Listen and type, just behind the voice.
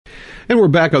And we're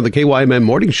back on the KYMN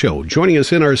Morning Show. Joining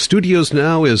us in our studios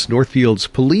now is Northfield's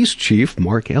Police Chief,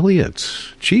 Mark Elliott.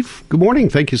 Chief, good morning.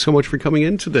 Thank you so much for coming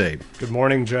in today. Good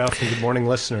morning, Jeff, and good morning,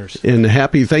 listeners. And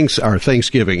happy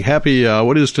Thanksgiving. Happy,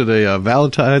 what is today,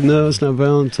 Valentine? No, it's not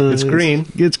Valentine. It's green.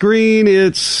 It's green.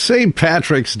 It's St.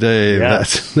 Patrick's Day.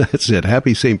 Yes. That's it.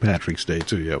 Happy St. Patrick's Day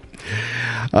to you.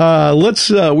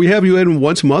 We have you in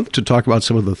once a month to talk about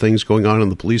some of the things going on in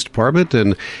the police department.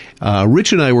 And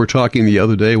Rich and I were talking the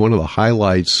other day, one of the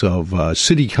highlights of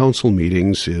city council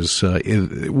meetings is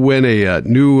when a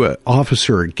new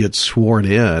officer gets sworn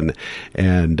in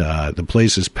and the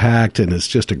place is packed and it's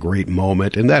just a great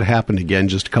moment. And that happened again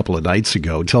just a couple of nights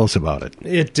ago. Tell us about it.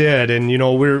 It did. And,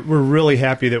 we're really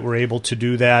happy that we're able to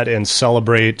do that and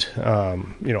celebrate,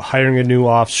 hiring a new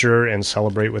officer and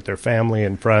celebrate with their family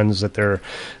and friends that they're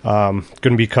going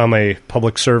to become a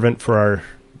public servant for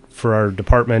our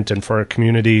department and for our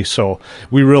community. So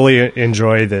we really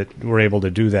enjoy that we're able to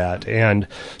do that. And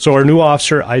so our new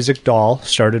officer, Isaac Dahl,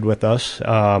 started with us,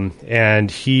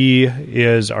 and he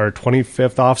is our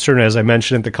 25th officer. And as I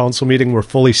mentioned at the council meeting, we're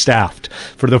fully staffed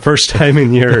for the first time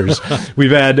in years.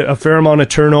 We've had a fair amount of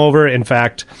turnover. In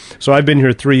fact, so I've been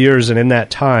here 3 years, and in that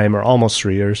time, or almost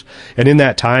 3 years, and in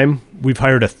that time, we've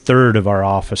hired a third of our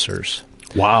officers.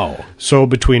 Wow. So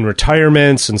between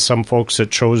retirements and some folks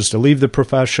that chose to leave the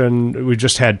profession, we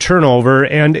just had turnover,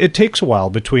 and it takes a while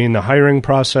between the hiring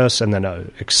process and then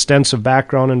an extensive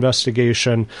background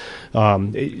investigation.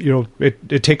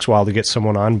 It takes a while to get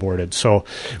someone onboarded. So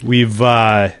we've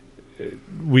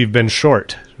been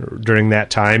short during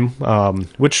that time,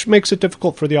 which makes it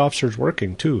difficult for the officers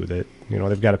working too, that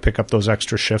they've got to pick up those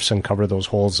extra shifts and cover those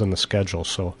holes in the schedule.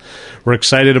 So we're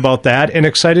excited about that and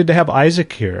excited to have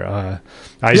Isaac here.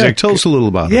 Isaac, tell us a little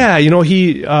about him. Yeah,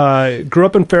 he grew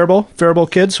up in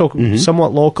Faribault kid, so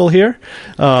somewhat local here,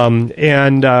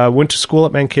 and went to school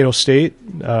at Mankato State,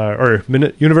 or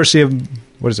University of,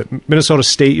 Minnesota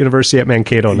State University at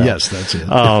Mankato now. Yes, that's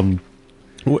it.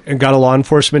 And got a law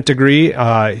enforcement degree.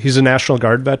 He's a National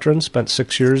Guard veteran, spent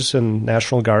 6 years in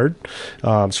National Guard.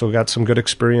 So we got some good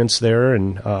experience there,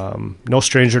 and no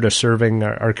stranger to serving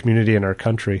our community and our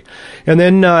country. And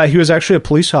then he was actually a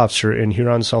police officer in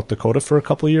Huron, South Dakota for a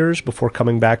couple of years before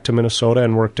coming back to Minnesota,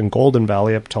 and worked in Golden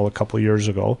Valley up until a couple of years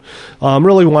ago.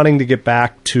 Really wanting to get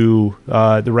back to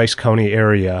the Rice County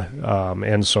area,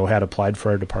 and so had applied for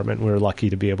our department. We were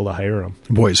lucky to be able to hire him.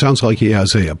 Boy, it sounds like he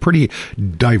has a pretty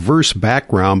diverse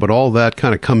background, but all that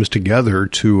kind of comes together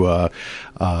to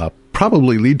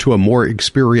probably lead to a more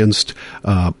experienced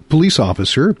peace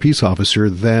officer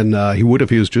than he would if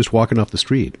he was just walking off the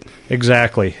street.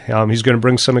 Exactly. He's going to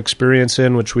bring some experience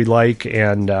in, which we like,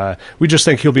 and we just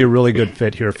think he'll be a really good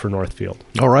fit here for Northfield.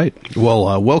 All right.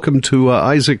 Well, welcome to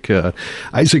Isaac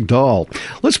Dahl.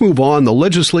 Let's move on. The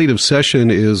legislative session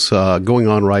is going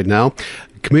on right now.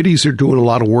 Committees are doing a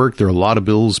lot of work. There are a lot of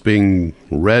bills being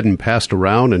read and passed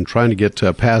around and trying to get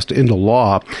passed into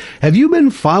law. Have you been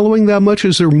following that much?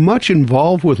 Is there much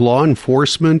involved with law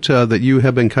enforcement that you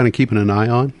have been kind of keeping an eye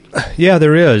on? Yeah,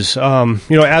 there is.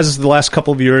 As the last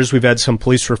couple of years, we've had some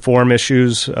police reform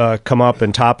issues come up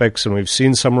and topics, and we've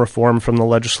seen some reform from the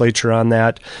legislature on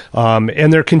that.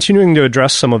 And they're continuing to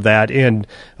address some of that in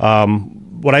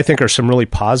what I think are some really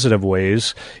positive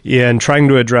ways in trying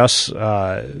to address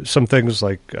some things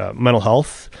like mental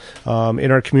health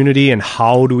in our community, and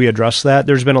how do we address that.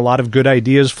 There's been a lot of good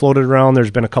ideas floated around.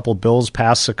 There's been a couple bills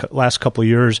passed the last couple of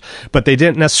years, but they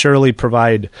didn't necessarily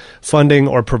provide funding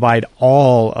or provide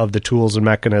all of the tools and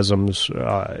mechanisms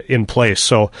in place.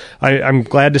 So I'm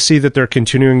glad to see that they're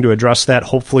continuing to address that.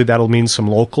 Hopefully that'll mean some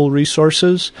local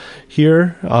resources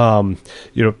here.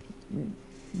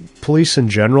 Police in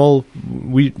general,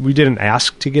 we didn't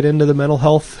ask to get into the mental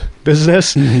health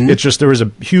business. Mm-hmm. It's just there was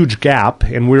a huge gap,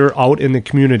 and we're out in the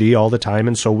community all the time,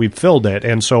 and so we've filled it.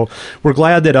 And so we're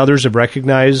glad that others have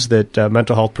recognized that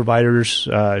mental health providers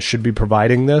should be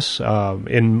providing this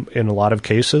in a lot of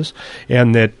cases,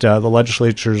 and that the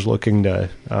legislature is looking to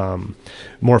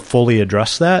more fully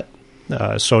address that.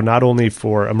 So not only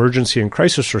for emergency and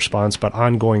crisis response, but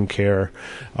ongoing care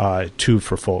too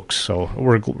for folks. So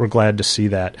we're glad to see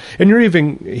that. And you're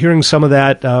even hearing some of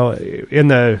that in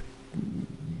the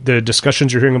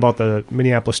discussions you're hearing about the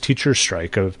Minneapolis teachers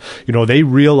strike of, they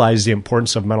realize the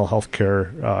importance of mental health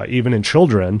care even in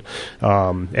children,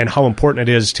 and how important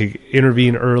it is to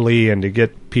intervene early and to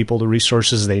get people the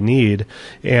resources they need.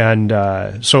 And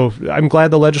so I'm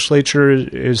glad the legislature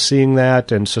is seeing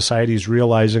that and society is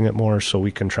realizing it more, so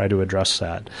we can try to address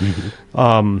that.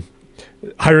 Mm-hmm.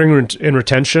 Hiring and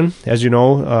retention, as you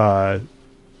know,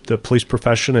 the police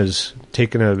profession has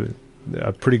taken a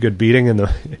a pretty good beating in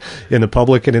the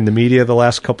public and in the media the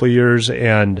last couple of years,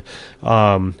 and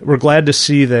we're glad to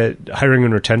see that hiring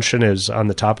and retention is on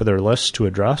the top of their list to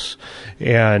address,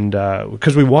 and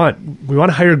because we want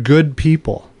to hire good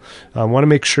people. I want to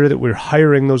make sure that we're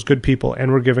hiring those good people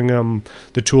and we're giving them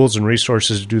the tools and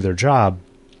resources to do their job.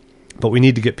 But we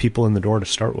need to get people in the door to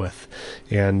start with.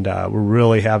 And we're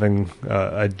really having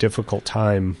a difficult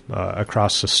time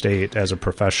across the state as a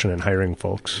profession in hiring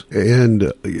folks.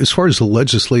 And as far as the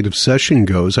legislative session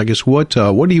goes, I guess what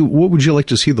would you like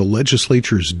to see the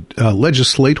legislators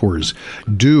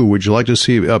do? Would you like to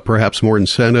see perhaps more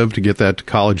incentive to get that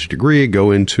college degree,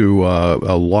 go into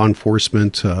a law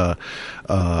enforcement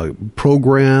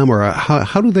program, or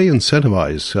how do they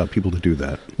incentivize people to do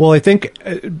that? Well, I think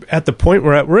at the point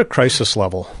we're at crisis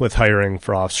level with hiring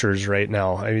for officers right now.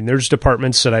 I mean, there's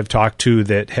departments that I've talked to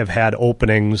that have had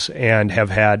openings and have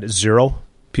had 0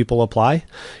 people apply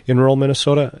in rural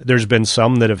Minnesota. There's been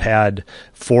some that have had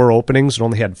 4 openings and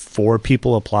only had 4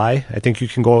 people apply. I think you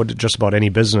can go to just about any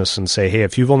business and say, hey,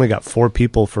 if you've only got 4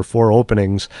 people for 4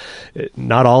 openings,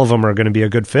 not all of them are going to be a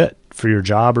good fit for your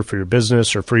job or for your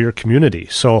business or for your community.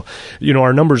 So,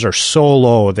 our numbers are so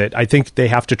low that I think they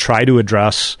have to try to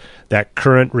address that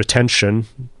current retention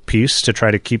piece to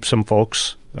try to keep some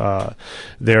folks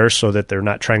there so that they're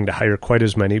not trying to hire quite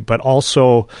as many, but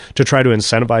also to try to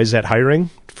incentivize that hiring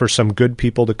for some good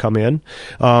people to come in.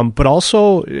 But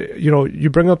also, you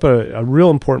bring up a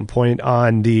real important point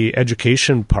on the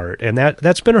education part, and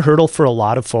that's been a hurdle for a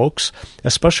lot of folks,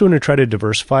 especially when you try to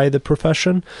diversify the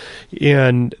profession,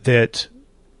 and that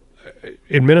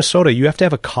in Minnesota, you have to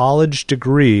have a college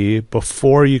degree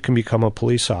before you can become a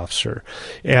police officer.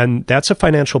 And that's a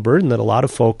financial burden that a lot of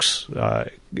folks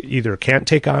either can't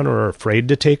take on or are afraid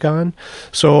to take on.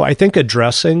 So I think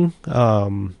addressing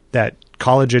that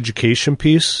college education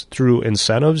piece through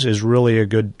incentives is really a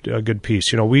good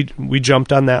piece. We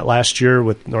jumped on that last year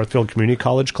with Northfield Community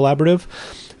College Collaborative.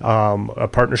 A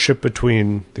partnership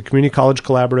between the Community College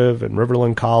Collaborative and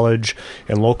Riverland College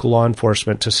and local law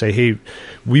enforcement to say, hey,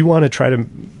 we want to try to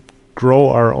grow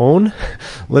our own.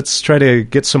 Let's try to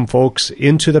get some folks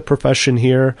into the profession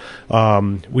here.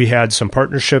 We had some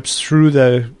partnerships through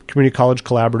the Community College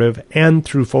Collaborative and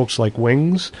through folks like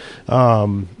Wings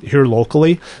here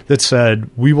locally that said,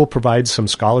 we will provide some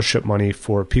scholarship money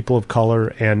for people of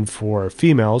color and for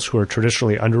females who are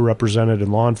traditionally underrepresented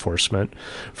in law enforcement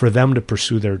for them to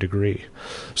pursue their degree.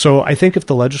 So I think if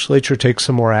the legislature takes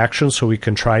some more action so we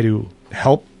can try to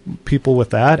help people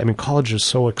with that. I mean, college is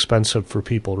so expensive for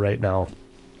people right now.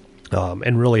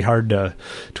 And really hard to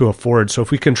afford. So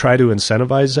if we can try to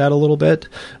incentivize that a little bit,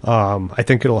 I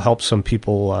think it'll help some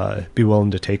people be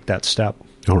willing to take that step.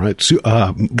 All right.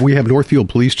 So, we have Northfield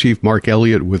Police Chief Mark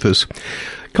Elliott with us.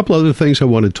 A couple other things I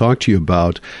want to talk to you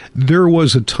about. There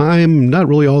was a time not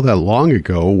really all that long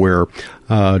ago where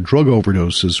drug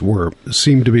overdoses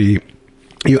seemed to be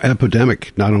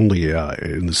epidemic, not only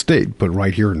in the state, but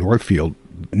right here in Northfield.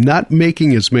 Not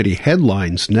making as many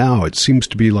headlines now. It seems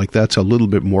to be like that's a little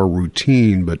bit more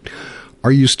routine, but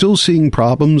are you still seeing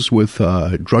problems with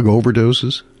drug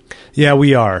overdoses? Yeah,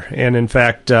 we are. And in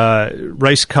fact,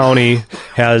 Rice County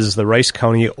has the Rice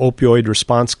County Opioid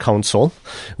Response Council,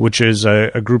 which is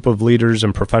a group of leaders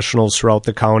and professionals throughout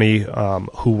the county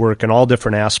who work in all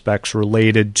different aspects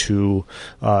related to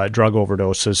drug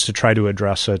overdoses to try to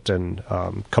address it and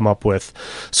come up with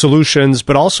solutions,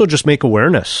 but also just make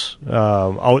awareness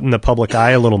out in the public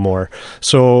eye a little more.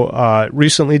 So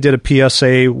recently did a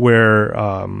PSA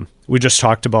where we just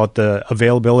talked about the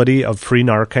availability of free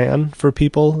Narcan for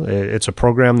people. It's a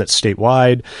program that's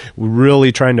statewide. We're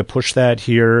really trying to push that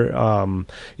here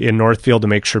in Northfield to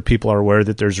make sure people are aware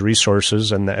that there's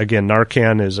resources. And again,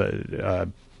 Narcan is a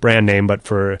brand name, but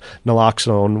for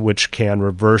naloxone, which can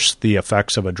reverse the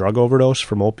effects of a drug overdose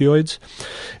from opioids.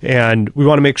 And we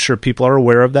want to make sure people are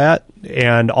aware of that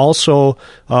and also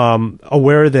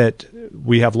aware that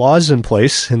we have laws in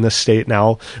place in the state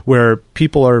now where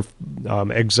people are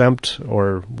exempt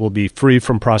or will be free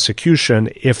from prosecution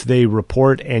if they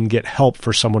report and get help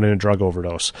for someone in a drug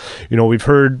overdose. We've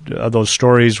heard those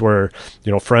stories where,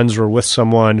 friends were with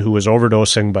someone who was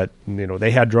overdosing, but,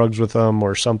 they had drugs with them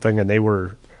or something and they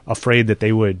were afraid that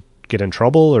they would get in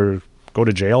trouble or go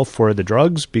to jail for the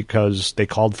drugs because they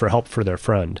called for help for their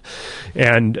friend.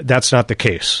 And that's not the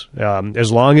case.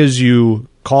 As long as you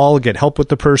call, get help with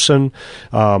the person,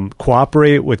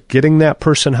 cooperate with getting that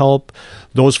person help,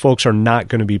 those folks are not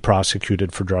going to be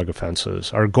prosecuted for drug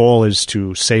offenses. Our goal is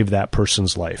to save that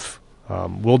person's life.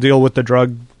 We'll deal with the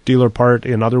drug dealer part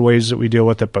in other ways that we deal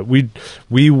with it, but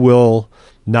we will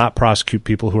not prosecute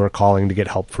people who are calling to get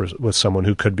help with someone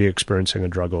who could be experiencing a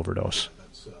drug overdose.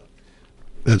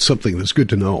 That's something that's good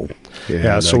to know.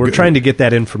 And, so we're trying to get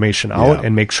that information out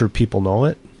and make sure people know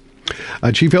it.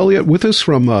 Chief Elliott with us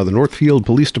from the Northfield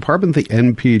Police Department, the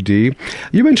NPD.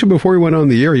 You mentioned before we went on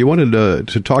the air, you wanted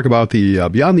to talk about the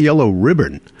Beyond the Yellow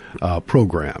Ribbon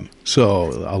program.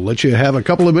 So I'll let you have a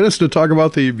couple of minutes to talk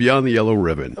about the Beyond the Yellow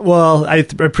Ribbon. Well, I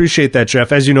appreciate that,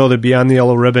 Jeff. As you know, the Beyond the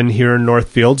Yellow Ribbon here in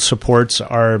Northfield supports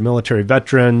our military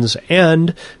veterans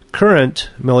and current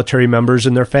military members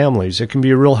and their families. It can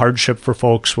be a real hardship for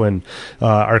folks when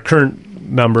our current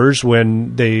members,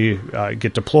 when they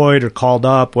get deployed or called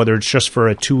up, whether it's just for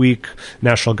a 2-week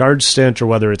National Guard stint or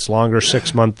whether it's longer,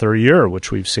 6 months or a year,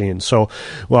 which we've seen. So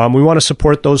we want to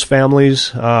support those families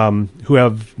who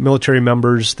have military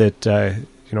members that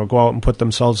go out and put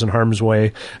themselves in harm's way.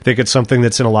 I think it's something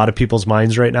that's in a lot of people's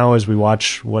minds right now as we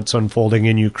watch what's unfolding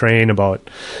in Ukraine about,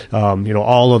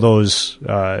 all of those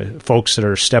folks that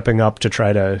are stepping up to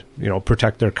try to,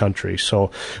 protect their country.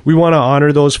 So we want to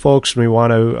honor those folks and we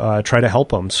want to try to help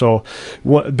them. So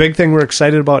big thing we're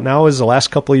excited about now is the last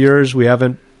couple of years we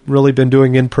haven't really been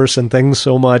doing in-person things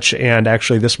so much, and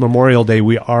actually this Memorial Day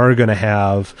we are going to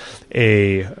have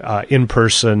a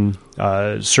in-person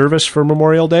service for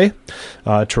Memorial Day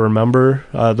to remember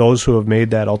those who have made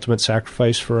that ultimate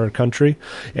sacrifice for our country,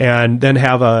 and then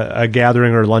have a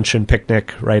gathering or luncheon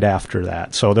picnic right after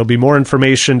that. So there'll be more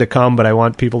information to come, but I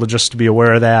want people to just to be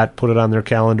aware of that, put it on their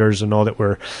calendars, and know that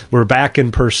we're back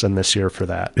in person this year for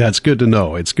that. That's good to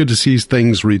know. It's good to see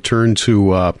things return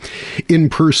to in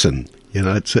person.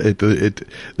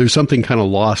 There's something kind of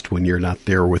lost when you're not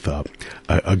there with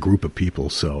a group of people.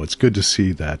 So it's good to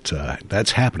see that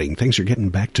that's happening. Things are getting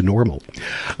back to normal.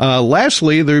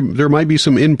 Lastly, there might be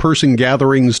some in-person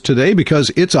gatherings today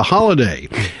because it's a holiday.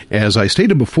 As I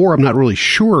stated before, I'm not really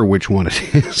sure which one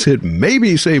it is. It may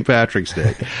be St. Patrick's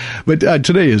Day, but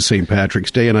today is St.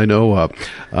 Patrick's Day, and I know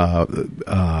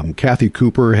Kathy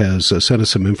Cooper has sent us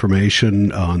some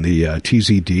information on the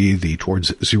TZD, the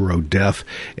Towards Zero Death,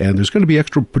 and there's going to be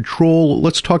extra patrol.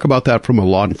 Let's talk about that from a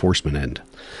law enforcement end.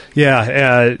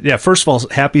 Yeah. First of all,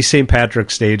 happy St.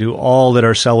 Patrick's Day to all that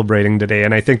are celebrating today.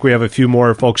 And I think we have a few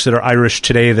more folks that are Irish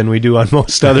today than we do on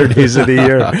most other days of the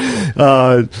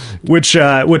year,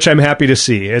 which I'm happy to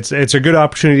see. It's a good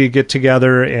opportunity to get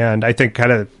together. And I think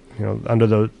kind of, under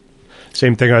the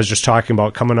same thing I was just talking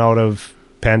about, coming out of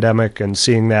pandemic and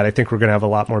seeing that, I think we're going to have a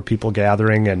lot more people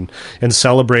gathering and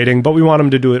celebrating, but we want them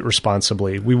to do it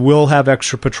responsibly. We will have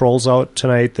extra patrols out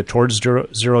tonight. The Towards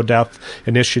Zero Death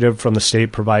initiative from the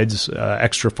state provides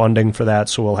extra funding for that,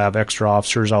 so we'll have extra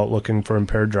officers out looking for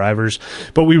impaired drivers.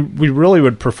 But we really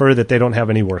would prefer that they don't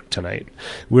have any work tonight.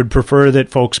 We'd prefer that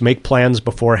folks make plans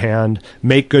beforehand,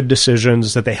 make good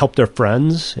decisions, that they help their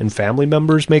friends and family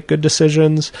members make good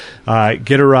decisions,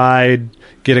 get a ride,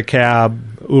 get a cab,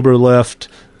 Uber, Lyft,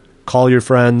 call your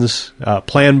friends,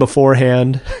 plan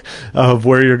beforehand of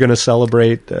where you're going to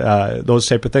celebrate, those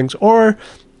type of things. Or,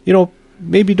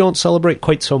 maybe don't celebrate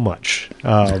quite so much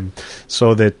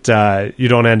so that you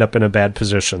don't end up in a bad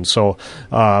position. So,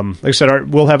 like I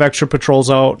said, we'll have extra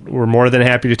patrols out. We're more than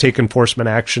happy to take enforcement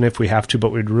action if we have to,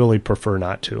 but we'd really prefer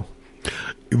not to.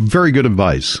 Very good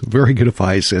advice. Very good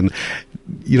advice. And,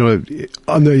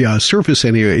 on the surface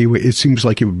anyway, it seems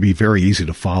like it would be very easy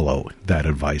to follow that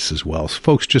advice as well. So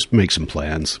folks, just make some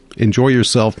plans. Enjoy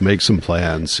yourself, make some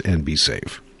plans, and be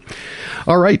safe.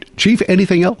 All right. Chief,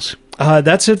 anything else?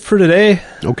 That's it for today.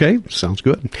 Okay, sounds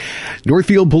good.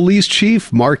 Northfield Police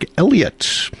Chief Mark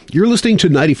Elliott. You're listening to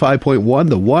 95.1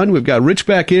 The One. We've got Rich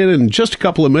back in just a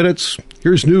couple of minutes.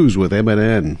 Here's news with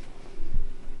MNN.